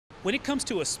When it comes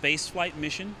to a space flight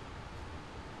mission,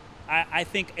 I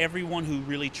think everyone who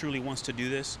really truly wants to do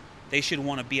this, they should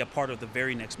want to be a part of the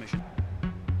very next mission.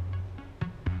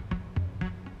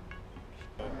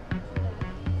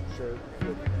 Sure,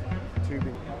 with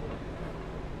tubing.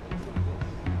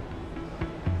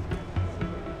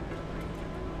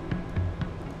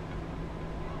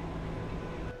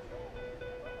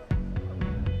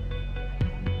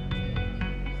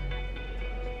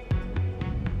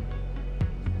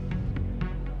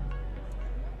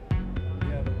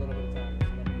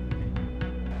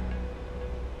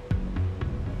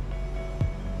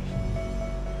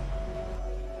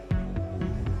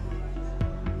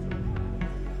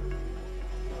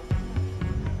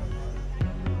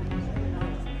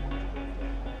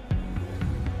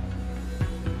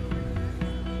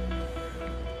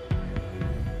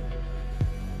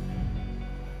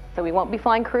 So we won't be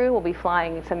flying crew, we'll be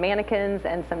flying some mannequins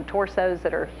and some torsos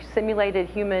that are simulated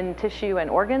human tissue and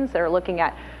organs that are looking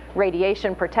at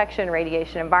radiation protection,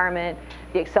 radiation environment,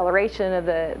 the acceleration of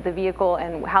the vehicle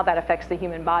and how that affects the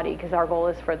human body, because our goal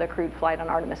is for the crewed flight on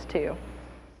Artemis 2.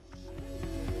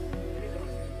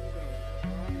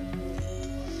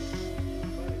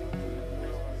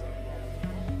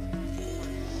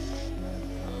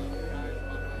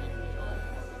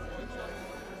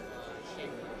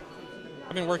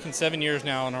 I've been working 7 years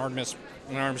now on Artemis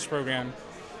program,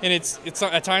 and it's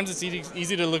at times it's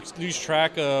easy to lose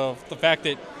track of the fact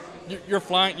that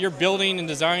you're building and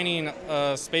designing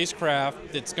a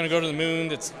spacecraft that's going to go to the moon,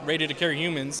 that's ready to carry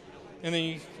humans, and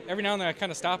then every now and then I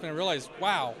kind of stop and I realize,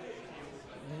 wow,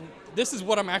 this is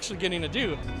what I'm actually getting to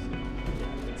do.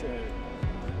 It's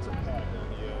a pad on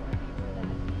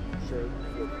the sure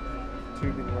with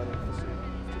tubing running to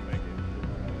make it.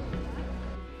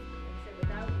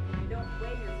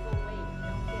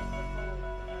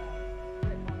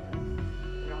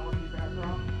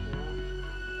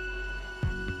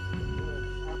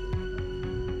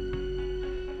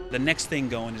 The next thing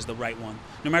going is the right one.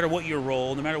 No matter what your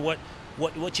role, no matter what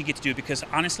you get to do, because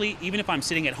honestly, even if I'm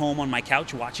sitting at home on my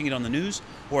couch watching it on the news,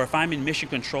 or if I'm in mission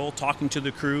control talking to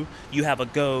the crew, you have a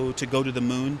go to the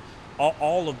moon,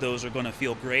 all of those are going to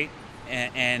feel great.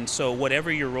 And so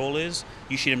whatever your role is,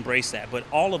 you should embrace that. But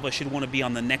all of us should want to be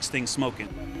on the next thing smoking.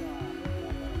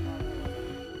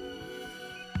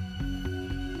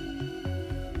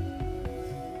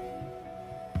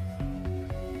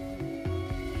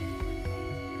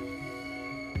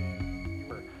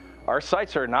 Our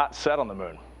sights are not set on the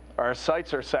moon. Our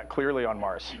sights are set clearly on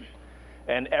Mars.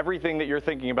 And everything that you're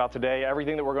thinking about today,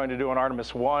 everything that we're going to do on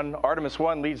Artemis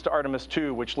 1 leads to Artemis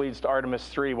 2, which leads to Artemis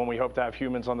 3 when we hope to have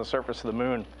humans on the surface of the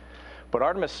moon. But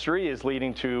Artemis 3 is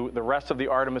leading to the rest of the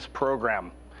Artemis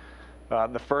program.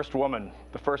 The first woman,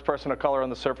 the first person of color on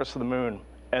the surface of the moon,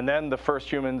 and then the first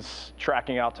humans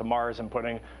tracking out to Mars and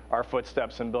putting our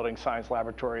footsteps in building science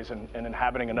laboratories and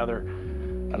inhabiting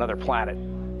another planet.